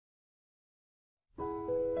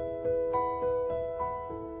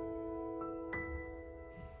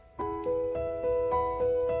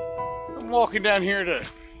walking down here to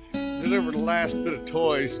deliver the last bit of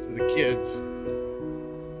toys to the kids.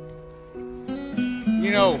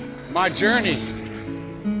 You know, my journey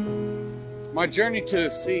to the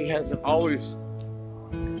sea hasn't always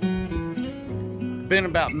been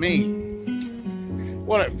about me.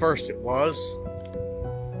 Well, at first it was.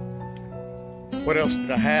 What else did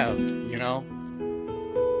I have, you know?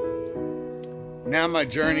 Now my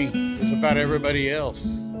journey is about everybody else.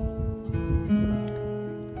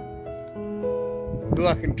 Who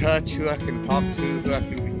I can touch, who I can talk to, who I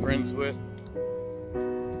can be friends with.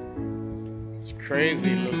 It's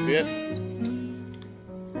crazy a little bit.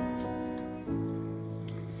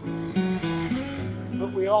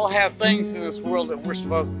 But we all have things in this world that we're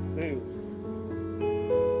supposed to do.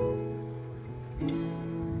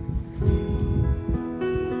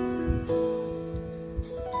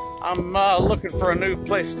 I'm looking for a new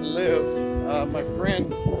place to live. My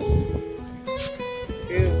friend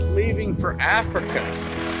is leaving for Africa.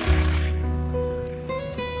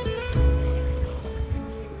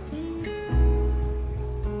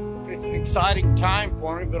 It's an exciting time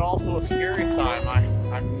for me, but also a scary time.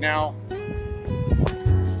 I'm now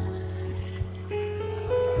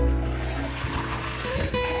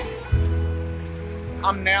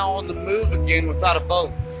on the move again without a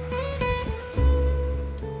boat.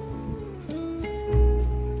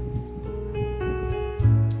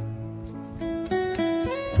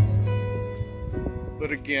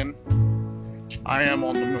 But again, I am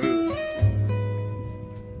on the move.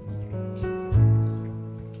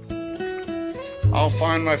 I'll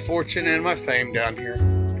find my fortune and my fame down here.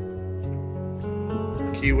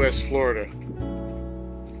 Key West, Florida.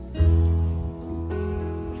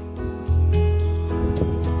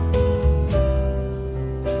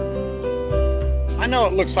 I know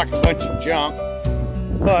it looks like a bunch of junk,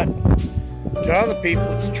 but to other people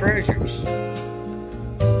it's treasures.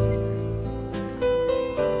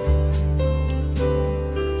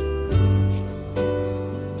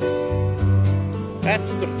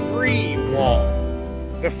 That's the free wall.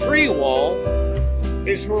 The free wall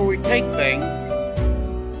is where we take things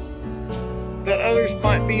that others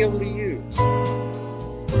might be able to use.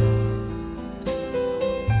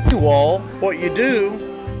 Free wall, what you do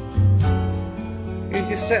is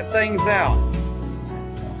you set things out.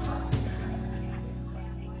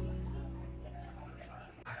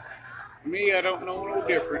 Me, I don't know no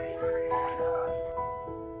different.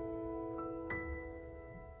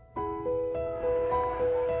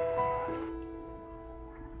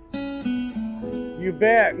 You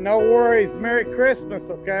bet. No worries. Merry Christmas,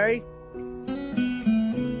 okay?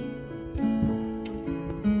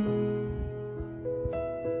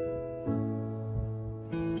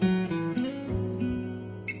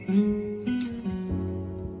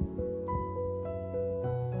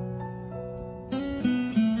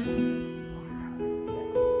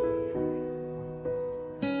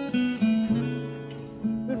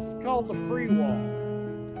 This is called the free wall.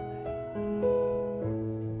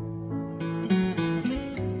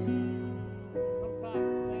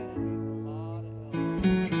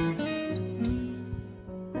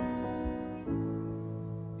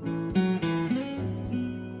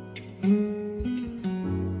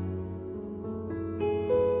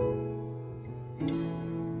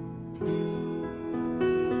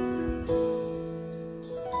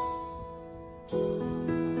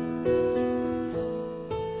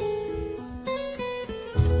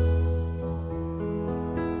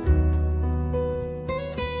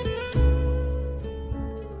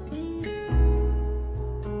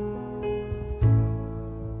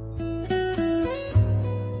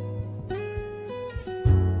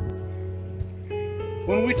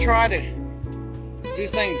 When we try to do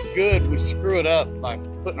things good, we screw it up by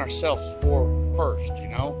putting ourselves first, you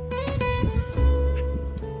know?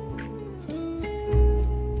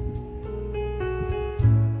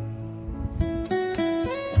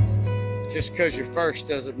 Just because you're first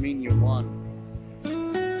doesn't mean you won.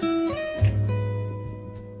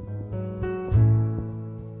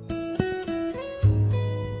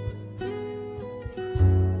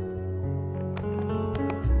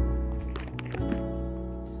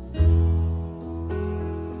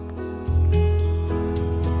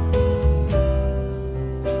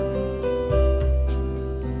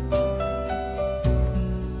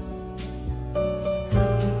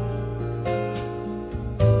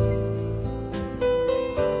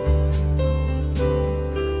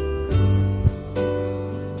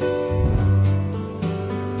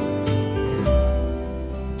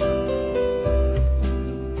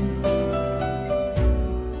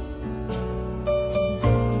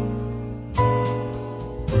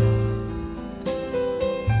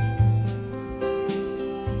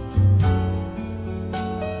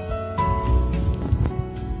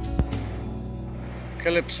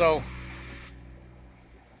 Calypso,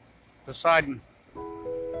 Poseidon,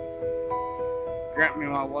 grant me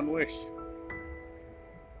my one wish.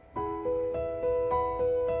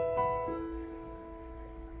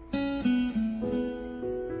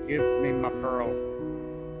 Give me my pearl.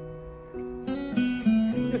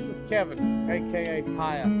 This is Kevin, aka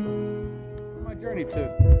Paya. My journey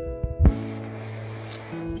to